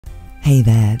Hey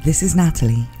there, this is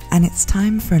Natalie, and it's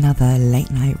time for another late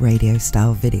night radio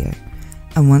style video.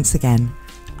 And once again,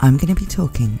 I'm going to be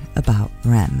talking about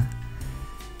Rem.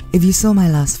 If you saw my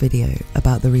last video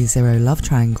about the ReZero love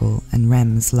triangle and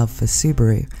Rem's love for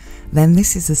Subaru, then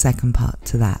this is the second part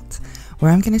to that,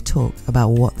 where I'm going to talk about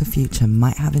what the future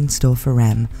might have in store for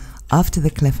Rem after the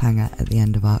cliffhanger at the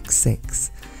end of Arc 6.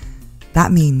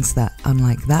 That means that,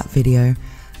 unlike that video,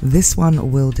 this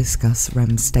one will discuss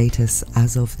Rem's status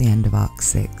as of the end of Arc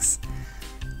 6.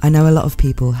 I know a lot of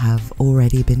people have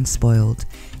already been spoiled,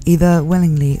 either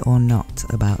willingly or not,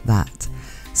 about that,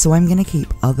 so I'm going to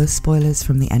keep other spoilers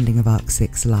from the ending of Arc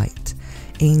 6 light,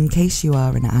 in case you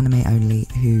are an anime only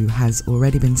who has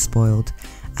already been spoiled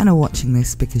and are watching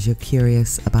this because you're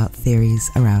curious about theories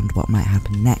around what might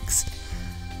happen next.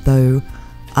 Though,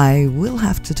 I will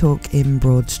have to talk in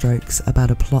broad strokes about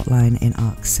a plotline in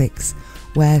Arc 6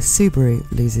 where Subaru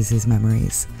loses his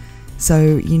memories, so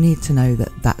you need to know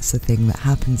that that's a thing that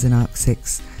happens in Arc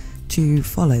 6 to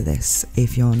follow this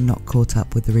if you're not caught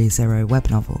up with the ReZero web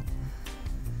novel.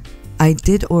 I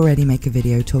did already make a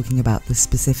video talking about the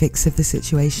specifics of the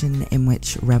situation in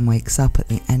which Rem wakes up at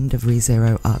the end of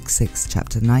ReZero Arc 6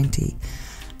 Chapter 90,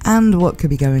 and what could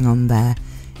be going on there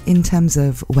in terms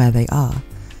of where they are,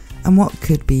 and what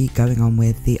could be going on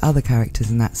with the other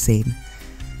characters in that scene.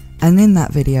 And in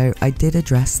that video, I did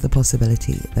address the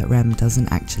possibility that Rem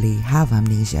doesn't actually have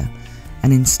amnesia,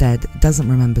 and instead doesn't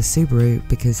remember Subaru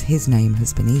because his name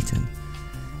has been eaten.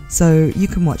 So you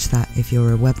can watch that if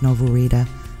you're a web novel reader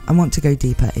and want to go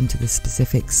deeper into the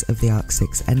specifics of the Arc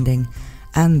 6 ending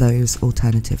and those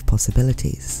alternative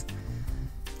possibilities.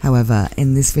 However,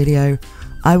 in this video,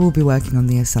 I will be working on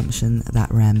the assumption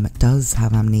that Rem does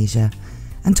have amnesia,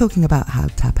 and talking about how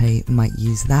Tappei might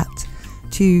use that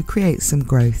to create some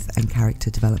growth and character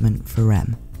development for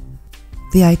Rem.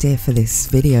 The idea for this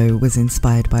video was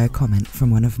inspired by a comment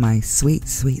from one of my sweet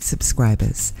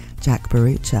subscribers, Jack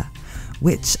Barucha,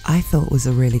 which I thought was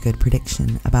a really good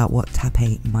prediction about what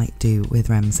Tappei might do with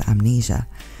Rem's amnesia,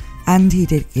 and he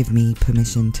did give me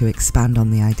permission to expand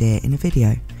on the idea in a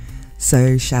video.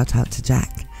 So shout out to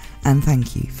Jack, and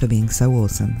thank you for being so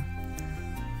awesome.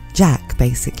 Jack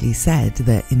basically said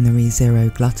that in the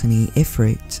ReZero Gluttony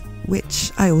Ifrit,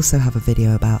 which I also have a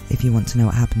video about if you want to know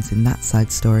what happens in that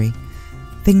side story,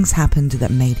 things happened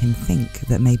that made him think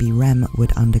that maybe Rem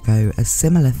would undergo a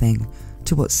similar thing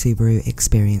to what Subaru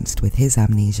experienced with his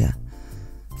amnesia.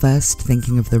 First,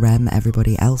 thinking of the Rem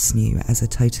everybody else knew as a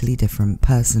totally different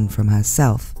person from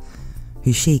herself,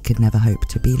 who she could never hope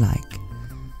to be like.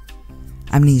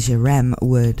 Amnesia Rem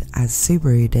would, as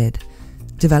Subaru did,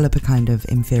 develop a kind of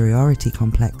inferiority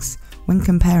complex when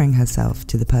comparing herself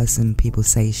to the person people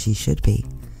say she should be,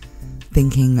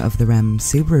 thinking of the Rem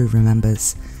Subaru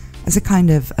remembers as a kind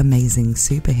of amazing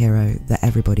superhero that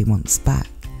everybody wants back.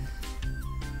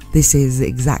 This is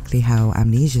exactly how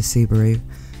Amnesia Subaru,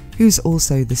 who's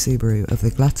also the Subaru of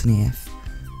the Gluttony If,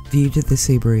 viewed the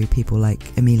Subaru people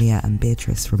like Emilia and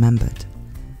Beatrice remembered.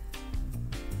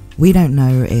 We don't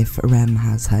know if Rem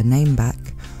has her name back,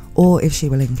 or if she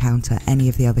will encounter any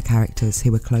of the other characters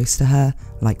who were close to her,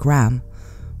 like Ram,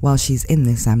 while she's in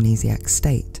this amnesiac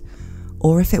state,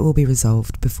 or if it will be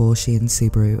resolved before she and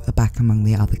Subaru are back among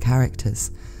the other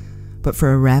characters. But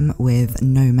for a Rem with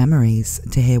no memories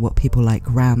to hear what people like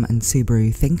Ram and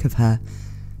Subaru think of her,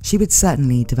 she would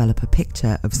certainly develop a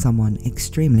picture of someone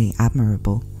extremely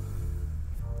admirable.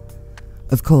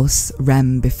 Of course,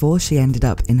 Rem, before she ended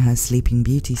up in her Sleeping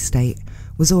Beauty state,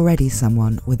 was already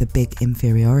someone with a big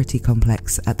inferiority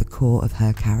complex at the core of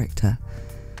her character.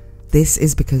 This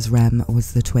is because Rem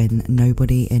was the twin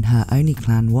nobody in her Oni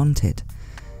clan wanted,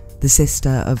 the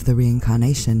sister of the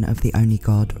reincarnation of the Oni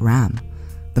god Ram,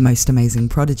 the most amazing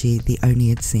prodigy the Oni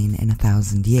had seen in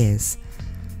 1,000 years.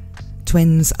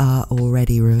 Twins are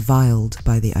already reviled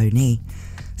by the Oni,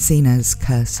 seen as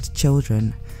cursed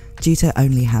children, due to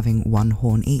only having one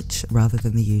horn each rather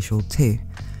than the usual two,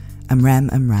 and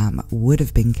Ram would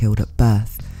have been killed at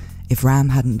birth if Ram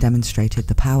hadn't demonstrated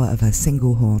the power of her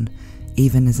single horn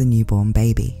even as a newborn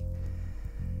baby.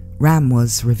 Ram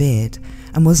was revered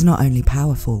and was not only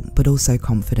powerful but also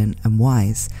confident and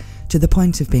wise, to the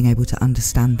point of being able to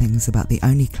understand things about the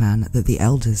Oni clan that the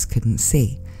elders couldn't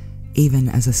see, even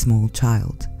as a small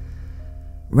child.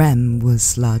 Rem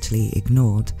was largely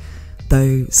ignored,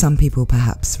 though some people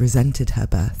perhaps resented her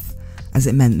birth, as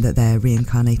it meant that their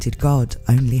reincarnated god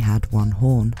only had one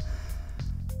horn.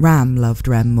 Ram loved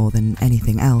Rem more than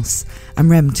anything else, and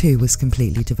Rem too was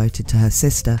completely devoted to her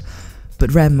sister,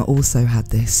 but Rem also had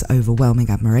this overwhelming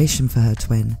admiration for her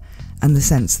twin, and the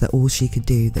sense that all she could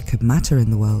do that could matter in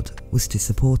the world was to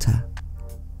support her.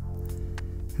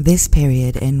 This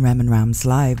period in Rem and Ram's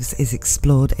lives is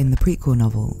explored in the prequel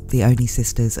novel, The Oni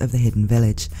Sisters of the Hidden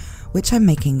Village, which I'm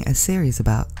making a series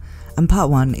about, and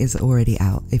part 1 is already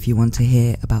out if you want to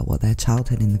hear about what their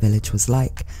childhood in the village was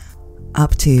like,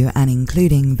 up to and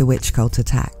including the witch cult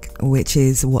attack, which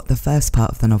is what the first part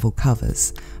of the novel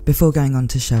covers, before going on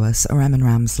to show us Rem and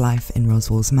Ram's life in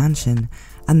Roswell's mansion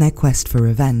and their quest for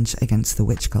revenge against the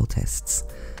witch cultists.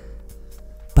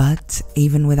 But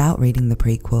even without reading the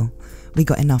prequel, we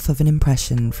got enough of an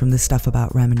impression from the stuff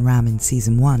about Rem and Ram in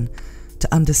season 1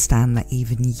 to understand that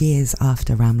even years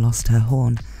after Ram lost her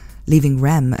horn, leaving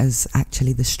Rem as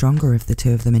actually the stronger of the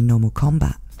two of them in normal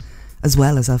combat, as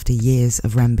well as after years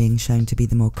of Rem being shown to be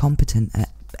the more competent at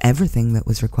everything that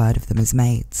was required of them as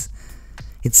maids.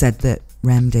 It's said that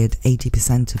Rem did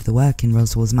 80% of the work in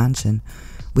Roswell's mansion,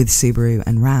 with Subaru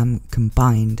and Ram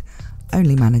combined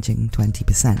only managing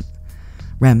 20%.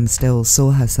 Rem still saw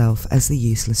herself as the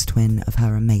useless twin of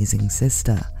her amazing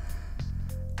sister.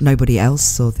 Nobody else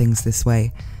saw things this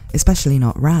way, especially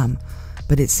not Ram,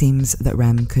 but it seems that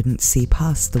Rem couldn't see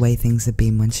past the way things had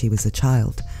been when she was a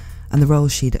child, and the role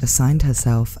she'd assigned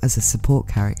herself as a support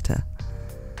character.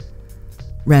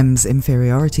 Rem's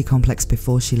inferiority complex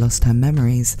before she lost her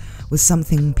memories was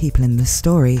something people in the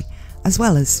story, as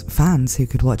well as fans who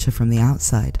could watch her from the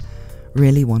outside,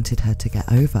 really wanted her to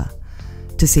get over.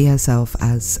 To see herself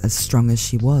as strong as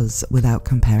she was without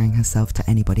comparing herself to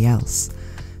anybody else.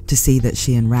 To see that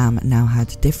she and Ram now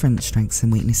had different strengths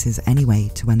and weaknesses anyway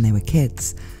to when they were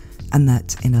kids, and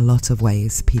that in a lot of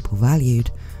ways people valued,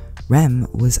 Rem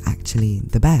was actually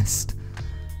the best.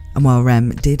 And while Rem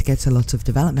did get a lot of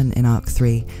development in Arc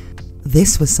 3,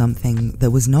 this was something that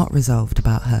was not resolved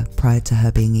about her prior to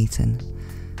her being eaten.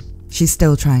 She's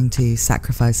still trying to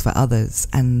sacrifice for others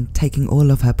and taking all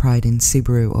of her pride in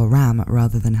Subaru or Ram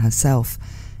rather than herself,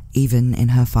 even in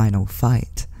her final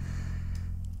fight.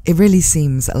 It really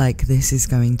seems like this is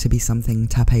going to be something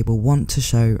Tappei will want to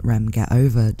show Rem get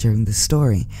over during the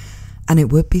story, and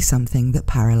it would be something that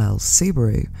parallels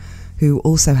Subaru, who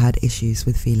also had issues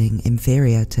with feeling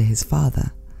inferior to his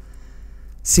father.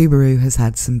 Subaru has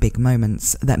had some big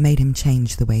moments that made him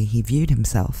change the way he viewed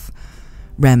himself.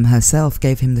 Rem herself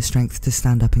gave him the strength to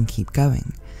stand up and keep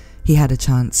going. He had a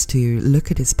chance to look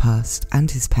at his past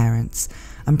and his parents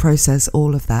and process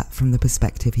all of that from the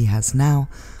perspective he has now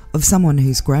of someone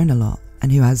who's grown a lot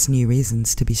and who has new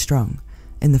reasons to be strong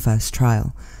in the first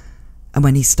trial. And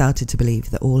when he started to believe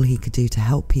that all he could do to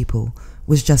help people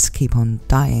was just keep on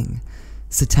dying,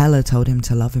 Satella told him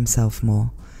to love himself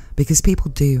more, because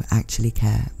people do actually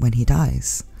care when he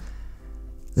dies.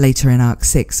 Later in Arc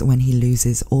 6, when he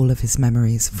loses all of his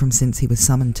memories from since he was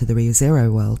summoned to the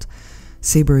ReZero world,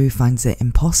 Subaru finds it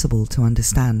impossible to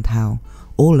understand how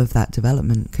all of that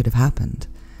development could have happened.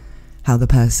 How the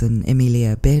person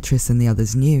Emilia, Beatrice and the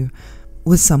others knew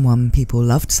was someone people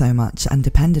loved so much and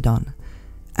depended on,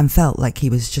 and felt like he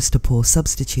was just a poor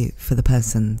substitute for the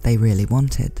person they really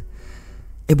wanted.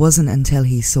 It wasn't until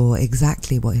he saw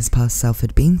exactly what his past self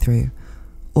had been through,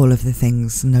 all of the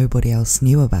things nobody else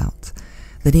knew about,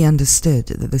 that he understood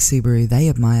that the Subaru they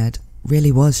admired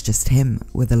really was just him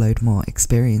with a load more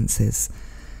experiences,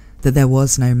 that there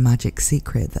was no magic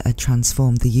secret that had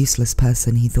transformed the useless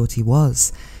person he thought he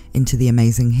was into the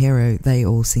amazing hero they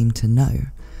all seemed to know.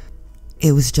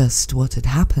 It was just what had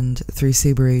happened through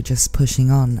Subaru just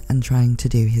pushing on and trying to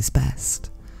do his best.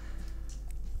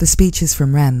 The speeches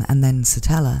from Rem and then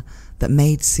Satella that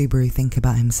made Subaru think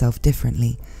about himself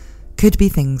differently could be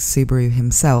things Subaru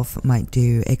himself might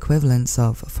do equivalents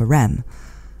of for Rem.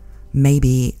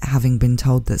 Maybe having been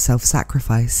told that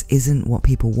self-sacrifice isn't what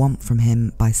people want from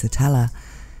him by Satella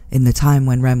in the time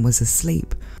when Rem was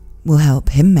asleep will help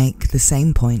him make the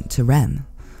same point to Rem.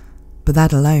 But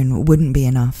that alone wouldn't be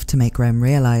enough to make Rem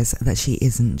realise that she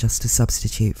isn't just a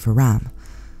substitute for Ram.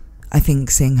 I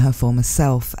think seeing her former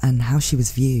self and how she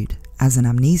was viewed as an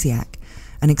amnesiac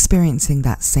and experiencing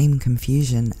that same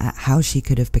confusion at how she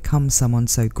could have become someone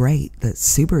so great that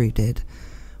Subaru did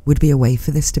would be a way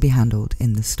for this to be handled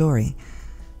in the story,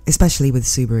 especially with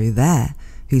Subaru there,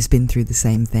 who's been through the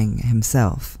same thing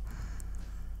himself.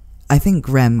 I think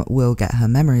Rem will get her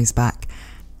memories back,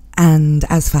 and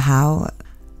as for how,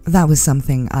 that was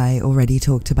something I already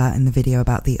talked about in the video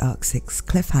about the Arc 6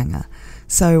 cliffhanger,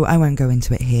 so I won't go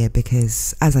into it here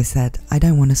because, as I said, I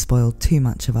don't want to spoil too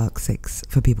much of Arc 6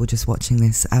 for people just watching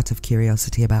this out of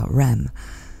curiosity about Rem,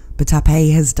 but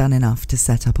Tappei has done enough to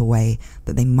set up a way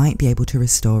that they might be able to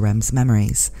restore Rem's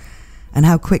memories, and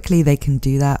how quickly they can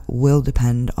do that will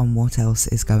depend on what else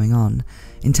is going on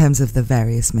in terms of the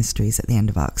various mysteries at the end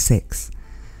of Arc 6.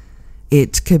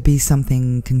 It could be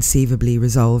something conceivably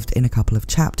resolved in a couple of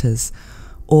chapters,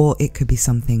 or it could be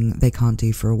something they can't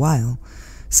do for a while.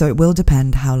 So it will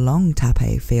depend how long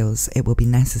Tappei feels it will be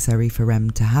necessary for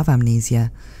Rem to have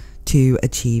amnesia to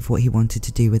achieve what he wanted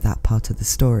to do with that part of the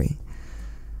story.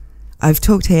 I've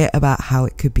talked here about how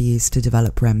it could be used to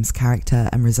develop Rem's character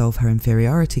and resolve her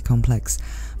inferiority complex,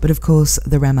 but of course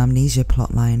the Rem amnesia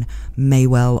plotline may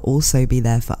well also be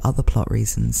there for other plot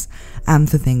reasons, and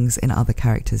for things in other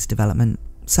characters' development,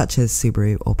 such as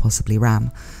Subaru or possibly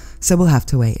Ram, so we'll have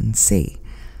to wait and see.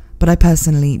 But I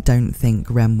personally don't think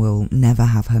Rem will never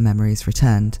have her memories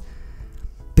returned.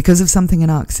 Because of something in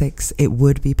Arc 6, it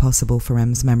would be possible for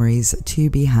Rem's memories to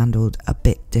be handled a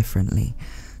bit differently.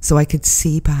 So I could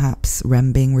see perhaps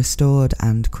Rem being restored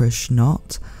and Crush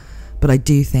not, but I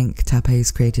do think Tappei's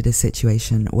created a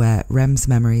situation where Rem's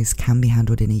memories can be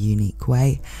handled in a unique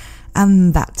way,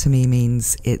 and that to me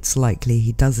means it's likely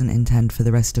he doesn't intend for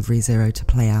the rest of ReZero to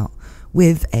play out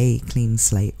with a clean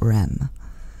slate Rem.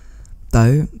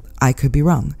 Though, I could be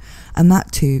wrong, and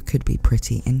that too could be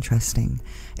pretty interesting,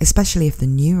 especially if the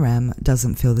new Rem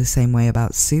doesn't feel the same way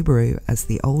about Subaru as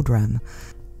the old Rem,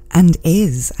 and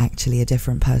is actually a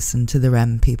different person to the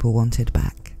Rem people wanted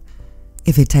back.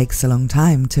 If it takes a long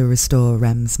time to restore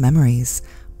Rem's memories,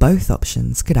 both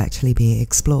options could actually be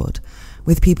explored,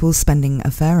 with people spending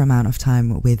a fair amount of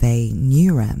time with a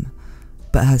new Rem,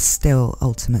 but her still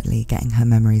ultimately getting her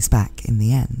memories back in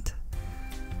the end.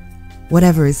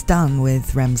 Whatever is done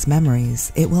with Rem's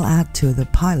memories, it will add to the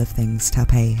pile of things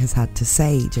Tappei has had to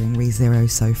say during ReZero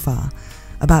so far,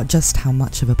 about just how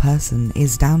much of a person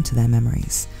is down to their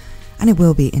memories, and it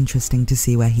will be interesting to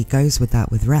see where he goes with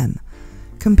that with Rem,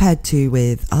 compared to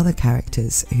with other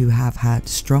characters who have had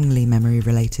strongly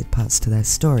memory-related parts to their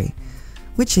story,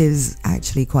 which is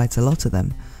actually quite a lot of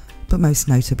them, but most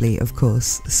notably, of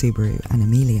course, Subaru and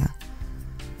Emilia.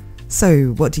 So,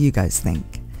 what do you guys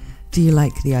think? Do you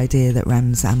like the idea that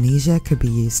Rem's amnesia could be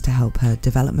used to help her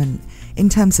development in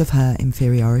terms of her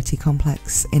inferiority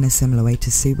complex in a similar way to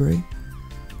Subaru?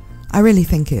 I really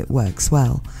think it works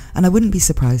well, and I wouldn't be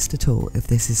surprised at all if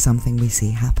this is something we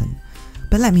see happen,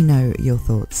 but let me know your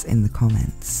thoughts in the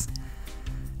comments.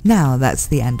 Now that's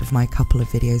the end of my couple of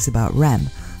videos about Rem,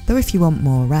 though if you want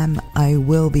more Rem, I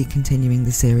will be continuing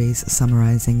the series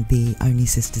summarising the Oni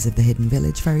Sisters of the Hidden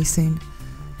Village very soon.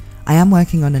 I am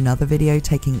working on another video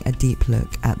taking a deep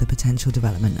look at the potential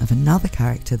development of another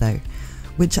character though,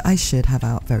 which I should have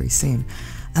out very soon,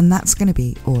 and that's going to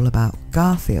be all about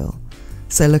Garfield.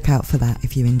 So look out for that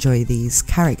if you enjoy these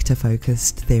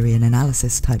character-focused theory and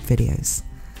analysis type videos.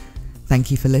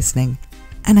 Thank you for listening,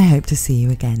 and I hope to see you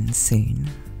again soon.